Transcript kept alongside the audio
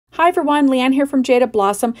Hi everyone, Leanne here from Jaded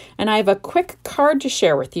Blossom, and I have a quick card to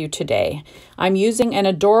share with you today. I'm using an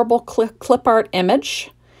adorable clip art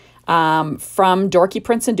image from Dorky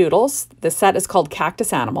Prints and Doodles. The set is called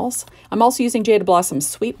Cactus Animals. I'm also using Jaded Blossom's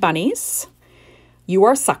Sweet Bunnies, You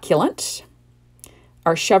Are Succulent,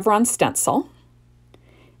 our Chevron stencil,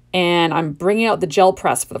 and I'm bringing out the gel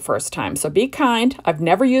press for the first time. So be kind. I've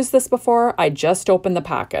never used this before. I just opened the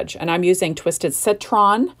package, and I'm using Twisted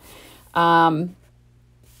Citron,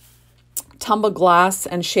 Tumble Glass,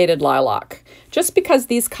 and Shaded Lilac, just because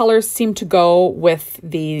these colors seem to go with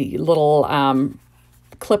the little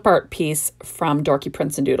clip art piece from Dorky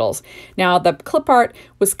Prints and Doodles. Now, the clip art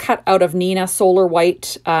was cut out of Nina Solar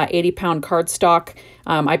White 80-pound cardstock.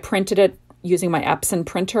 I printed it using my Epson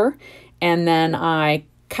printer, and then I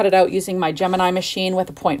cut it out using my Gemini machine with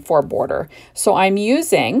a 0.4 border. So I'm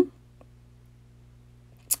using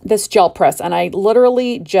this gel press, and I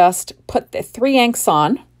literally just put the 3 inks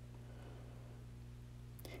on,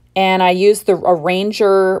 and I used a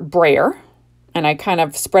Ranger brayer, and I kind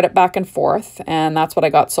of spread it back and forth, and that's what I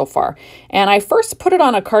got so far. And I first put it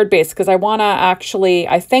on a card base because I want to actually,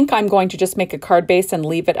 I think I'm going to just make a card base and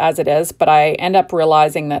leave it as it is, but I end up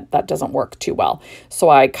realizing that that doesn't work too well. So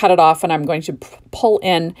I cut it off, and I'm going to pull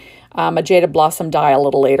in a Jaded Blossom die a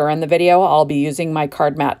little later in the video. I'll be using my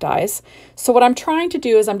card mat dies. So what I'm trying to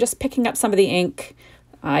do is I'm just picking up some of the ink,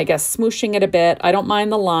 I guess smooshing it a bit. I don't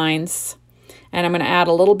mind the lines. And I'm going to add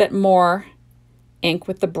a little bit more ink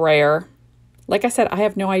with the brayer. Like I said, I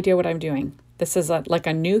have no idea what I'm doing. This is like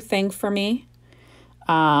a new thing for me.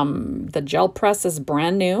 The gel press is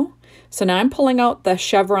brand new. So now I'm pulling out the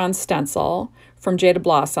Chevron stencil from Jaded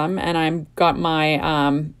Blossom, and I've got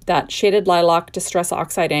my that Shaded Lilac Distress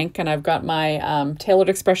Oxide ink, and I've got my Tailored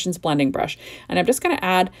Expressions blending brush. And I'm just going to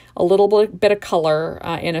add a little bit of color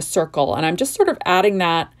in a circle, and I'm just sort of adding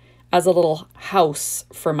that as a little house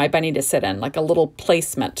for my bunny to sit in, like a little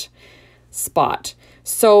placement spot.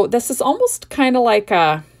 So this is almost kind of like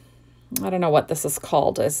a, I don't know what this is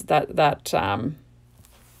called. Is that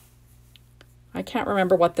I can't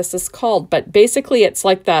remember what this is called, but basically it's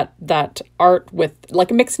like that art with like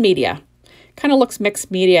a mixed media. Kind of looks mixed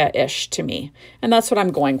media-ish to me. And that's what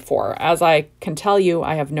I'm going for. As I can tell you,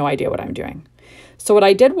 I have no idea what I'm doing. So what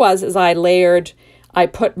I did was I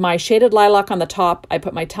put my Shaded Lilac on the top, I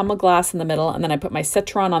put my Tumble Glass in the middle, and then I put my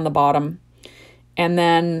Citron on the bottom. And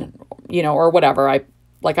then, you know, or whatever, I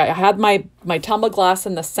had my Tumble Glass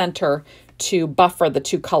in the center to buffer the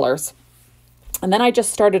two colors. And then I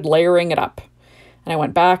just started layering it up. And I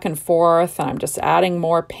went back and forth, and I'm just adding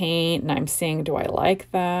more paint, and I'm seeing, do I like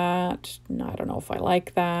that? No, I don't know if I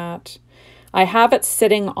like that. I have it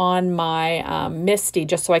sitting on my Misty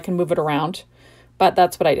just so I can move it around. But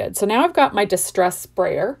that's what I did. So now I've got my Distress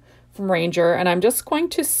sprayer from Ranger, and I'm just going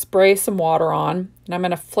to spray some water on, and I'm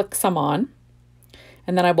going to flick some on.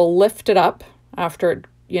 And then I will lift it up after it,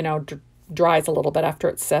 you know, dries a little bit after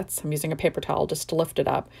it sits. I'm using a paper towel just to lift it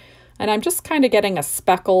up. And I'm just kind of getting a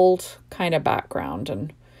speckled kind of background.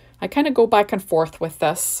 And I kind of go back and forth with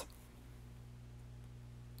this.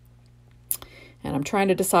 And I'm trying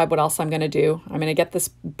to decide what else I'm going to do. I'm going to get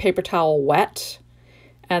this paper towel wet.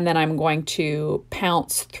 And then I'm going to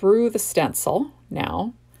pounce through the stencil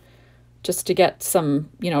now, just to get some,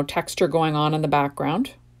 you know, texture going on in the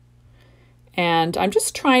background. And I'm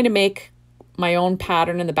just trying to make my own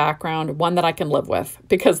pattern in the background, one that I can live with.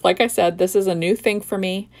 Because like I said, this is a new thing for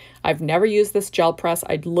me. I've never used this gel press.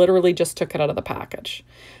 I literally just took it out of the package.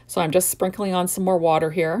 So I'm just sprinkling on some more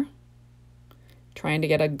water here, trying to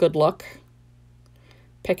get a good look.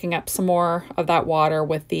 Picking up some more of that water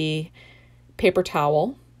with the paper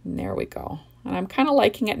towel. And there we go. And I'm kind of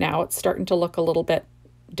liking it now. It's starting to look a little bit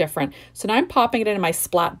different. So now I'm popping it into my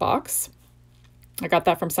splat box. I got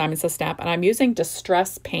that from Simon Says Snap, and I'm using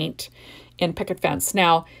Distress paint in Picket Fence.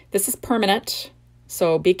 Now, this is permanent,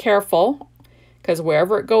 so be careful, because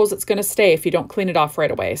wherever it goes, it's going to stay if you don't clean it off right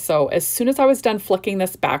away. So as soon as I was done flicking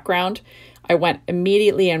this background, I went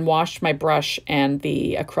immediately and washed my brush and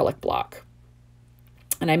the acrylic block.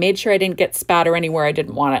 And I made sure I didn't get spatter anywhere I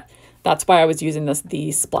didn't want it. That's why I was using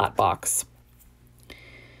the splat box.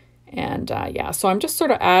 And yeah, so I'm just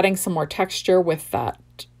sort of adding some more texture with that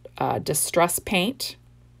Distress paint.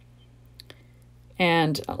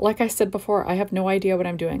 And like I said before, I have no idea what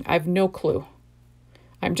I'm doing. I have no clue.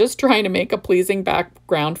 I'm just trying to make a pleasing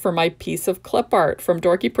background for my piece of clip art from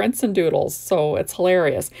Dorky Prints and Doodles. So it's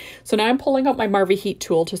hilarious. So now I'm pulling out my Marvy Heat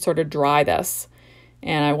tool to sort of dry this.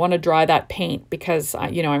 And I want to dry that paint because,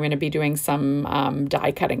 you know, I'm going to be doing some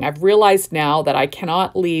die cutting. I've realized now that I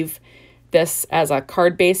cannot leave this as a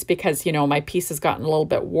card base because, you know, my piece has gotten a little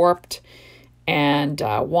bit warped and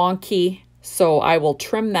wonky. So I will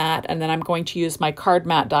trim that, and then I'm going to use my card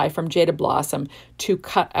mat die from Jaded Blossom to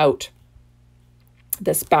cut out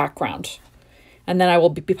this background. And then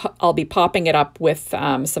I'll be popping it up with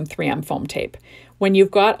some 3M foam tape. When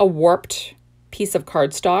you've got a warped piece of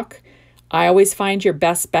cardstock, I always find your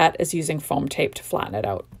best bet is using foam tape to flatten it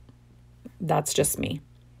out. That's just me.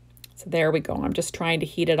 So there we go. I'm just trying to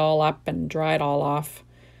heat it all up and dry it all off.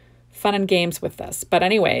 Fun and games with this. But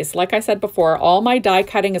anyways, like I said before, all my die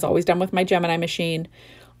cutting is always done with my Gemini machine.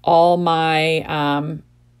 All my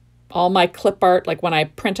clip art, like when I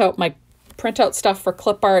print out stuff for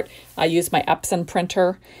clip art, I use my Epson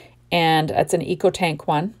printer, and it's an EcoTank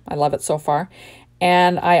one. I love it so far.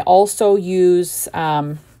 And I also use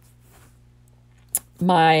my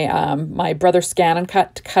Brother Scan and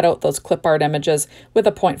Cut to cut out those clip art images with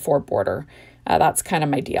a 0.4 border. That's kind of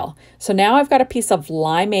my deal. So now I've got a piece of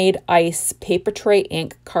Limeade Ice paper tray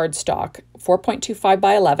ink cardstock, 4.25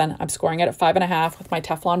 by 11. I'm scoring it at 5.5 with my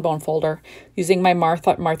Teflon bone folder, using my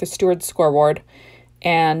Martha Stewart scoreboard.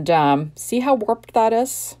 And see how warped that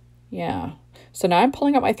is? Yeah. So now I'm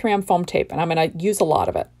pulling out my 3M foam tape, and I'm going to use a lot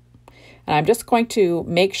of it. And I'm just going to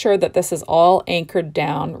make sure that this is all anchored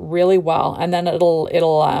down really well, and then it'll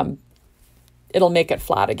make it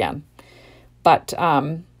flat again. But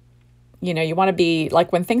you know, you want to be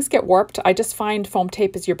like, when things get warped, I just find foam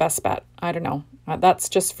tape is your best bet. I don't know. That's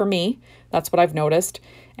just for me. That's what I've noticed.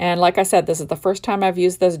 And like I said, this is the first time I've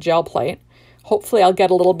used this gel plate. Hopefully I'll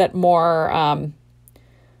get a little bit more,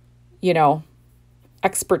 you know,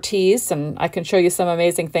 expertise, and I can show you some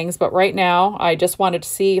amazing things. But right now, I just wanted to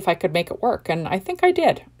see if I could make it work. And I think I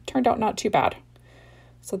did. It turned out not too bad.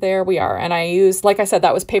 So there we are. And I used, like I said,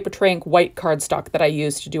 that was paper tray ink white cardstock that I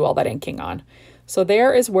used to do all that inking on. So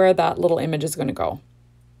there is where that little image is going to go.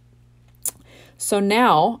 So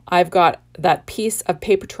now I've got that piece of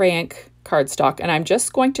paper tray ink cardstock, and I'm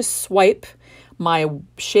just going to swipe my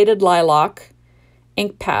shaded lilac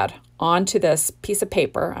ink pad onto this piece of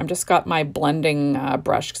paper. I've just got my blending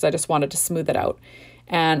brush because I just wanted to smooth it out.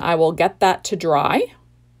 And I will get that to dry.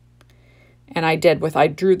 And I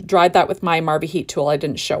dried that with my Marvy heat tool. I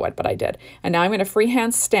didn't show it, but I did. And now I'm going to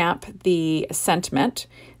freehand stamp the sentiment.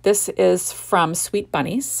 This is from Sweet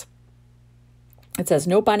Bunnies. It says,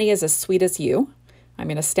 "No bunny is as sweet as you." I'm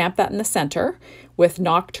going to stamp that in the center with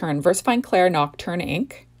Nocturne, VersaFine Clair Nocturne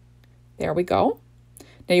ink. There we go.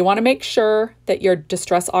 Now you want to make sure that your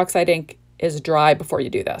Distress Oxide ink is dry before you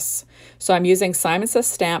do this. So I'm using Simon Says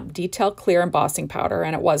Stamp Detail Clear Embossing Powder,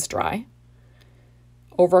 and it was dry,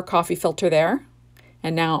 over a coffee filter there.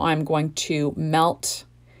 And now I'm going to melt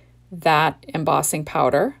that embossing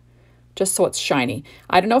powder just so it's shiny.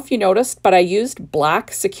 I don't know if you noticed, but I used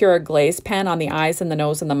black Sakura glaze pen on the eyes and the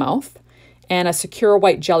nose and the mouth, and a Sakura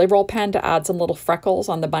white jelly roll pen to add some little freckles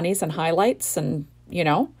on the bunnies and highlights, and you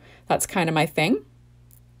know, that's kind of my thing.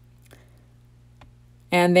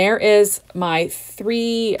 And there is my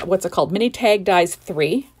mini tag dies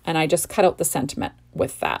 3, and I just cut out the sentiment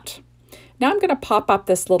with that. Now I'm going to pop up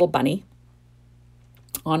this little bunny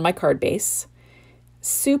on my card base.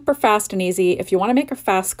 Super fast and easy. If you want to make a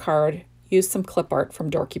fast card, use some clip art from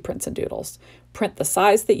Dorky Prints and Doodles. Print the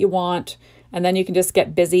size that you want, and then you can just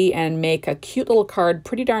get busy and make a cute little card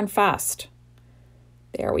pretty darn fast.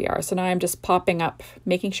 There we are. So now I'm just popping up,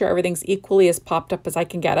 making sure everything's equally as popped up as I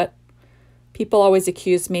can get it. People always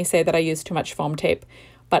accuse me, say that I use too much foam tape,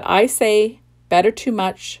 but I say better too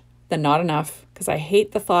much than not enough, because I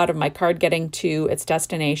hate the thought of my card getting to its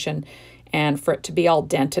destination and for it to be all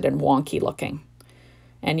dented and wonky looking.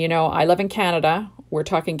 And you know, I live in Canada. We're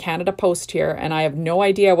talking Canada Post here, and I have no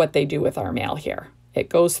idea what they do with our mail here. It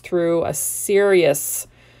goes through a serious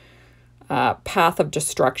path of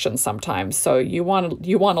destruction sometimes. So you want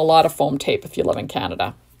a lot of foam tape if you live in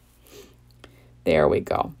Canada. There we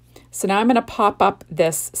go. So now I'm going to pop up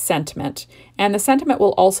this sentiment, and the sentiment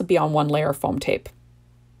will also be on one layer of foam tape.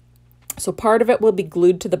 So part of it will be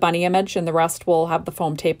glued to the bunny image, and the rest will have the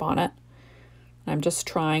foam tape on it. I'm just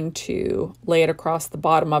trying to lay it across the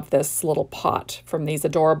bottom of this little pot from these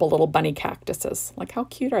adorable little bunny cactuses. Like, how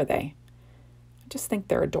cute are they? I just think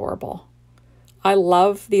they're adorable. I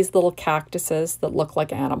love these little cactuses that look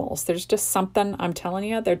like animals. There's just something, I'm telling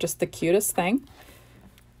you, they're just the cutest thing.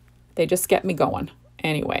 They just get me going.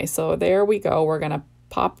 Anyway, so there we go. We're going to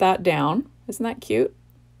pop that down. Isn't that cute?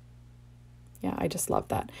 Yeah, I just love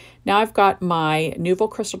that. Now I've got my Nuvo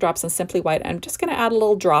Crystal Drops and Simply White. I'm just going to add a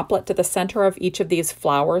little droplet to the center of each of these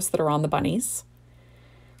flowers that are on the bunnies.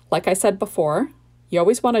 Like I said before, you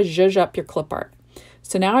always want to zhuzh up your clip art.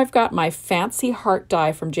 So now I've got my fancy heart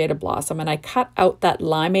die from Jaded Blossom, and I cut out that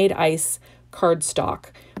Limeade Ice cardstock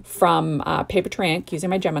from paper tray ink using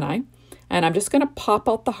my Gemini. And I'm just going to pop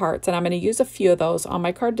out the hearts, and I'm going to use a few of those on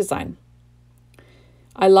my card design.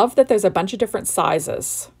 I love that there's a bunch of different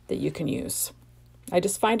sizes that you can use. I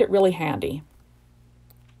just find it really handy.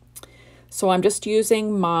 So I'm just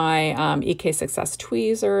using my EK Success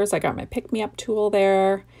tweezers. I got my Pick Me Up tool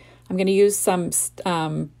there. I'm going to use some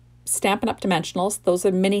Stampin' Up! Dimensionals. Those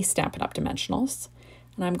are mini Stampin' Up! Dimensionals.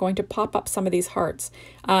 And I'm going to pop up some of these hearts.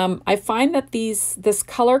 I find that this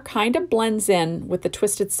color kind of blends in with the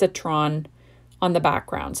Twisted Citron on the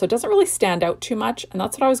background. So it doesn't really stand out too much, and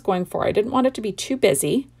that's what I was going for. I didn't want it to be too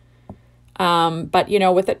busy. But, you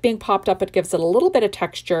know, with it being popped up, it gives it a little bit of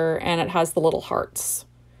texture, and it has the little hearts.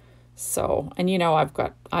 So, and you know,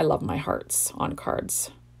 I love my hearts on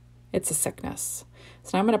cards. It's a sickness.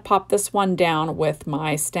 So now I'm going to pop this one down with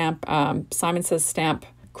my stamp, Simon Says Stamp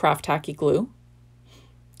Craft Tacky Glue.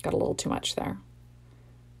 Got a little too much there.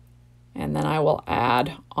 And then I will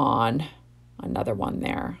add on another one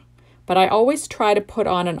there. But I always try to put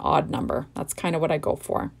on an odd number. That's kind of what I go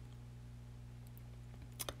for.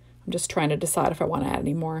 I'm just trying to decide if I want to add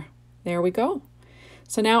any more. There we go.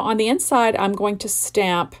 So now on the inside, I'm going to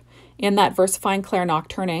stamp in that VersaFine Claire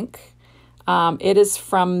Nocturne ink. It is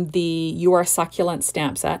from the You Are Succulent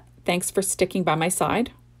stamp set. Thanks for sticking by my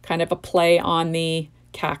side. Kind of a play on the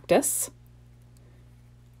cactus.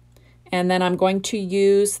 And then I'm going to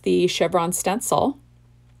use the chevron stencil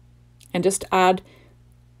and just add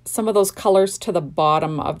some of those colors to the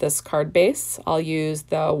bottom of this card base. I'll use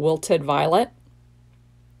the Wilted Violet.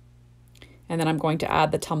 And then I'm going to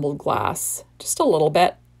add the tumbled glass, just a little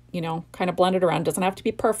bit, you know, kind of blend it around. Doesn't have to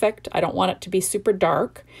be perfect. I don't want it to be super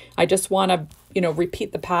dark. I just want to, you know,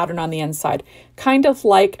 repeat the pattern on the inside. Kind of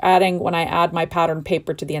like adding when I add my pattern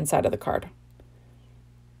paper to the inside of the card.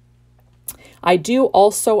 I do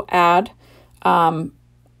also add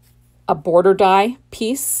a border die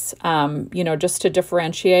piece, you know, just to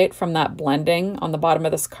differentiate from that blending on the bottom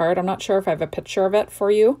of this card. I'm not sure if I have a picture of it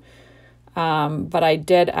for you, but I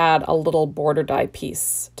did add a little border die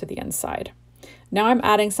piece to the inside. Now I'm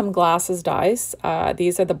adding some glasses dies.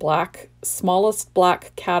 These are the smallest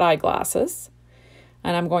black cat eye glasses,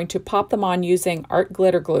 and I'm going to pop them on using art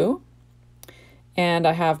glitter glue. And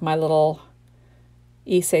I have my little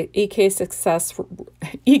EK Success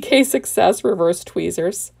reverse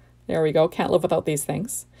tweezers. There we go. Can't live without these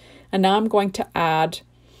things. And now I'm going to add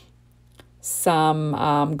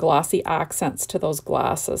some glossy accents to those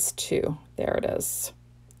glasses too. There it is.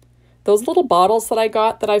 Those little bottles that I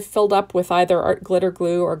got that I've filled up with either art glitter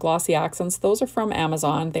glue or glossy accents, those are from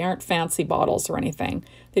Amazon. They aren't fancy bottles or anything.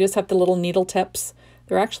 They just have the little needle tips.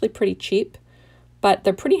 They're actually pretty cheap, but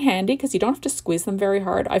they're pretty handy because you don't have to squeeze them very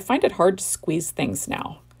hard. I find it hard to squeeze things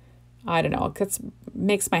now. I don't know, it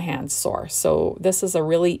makes my hands sore. So this is a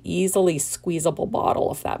really easily squeezable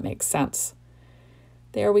bottle, if that makes sense.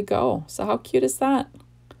 There we go. So how cute is that?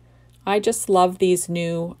 I just love these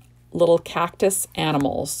new little cactus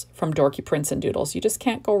animals from Dorky Prints and Doodles. You just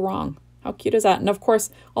can't go wrong. How cute is that? And of course,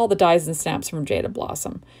 all the dies and stamps from Jaded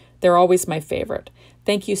Blossom. They're always my favorite.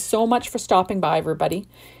 Thank you so much for stopping by, everybody.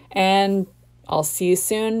 And I'll see you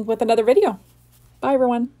soon with another video. Bye,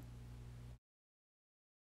 everyone.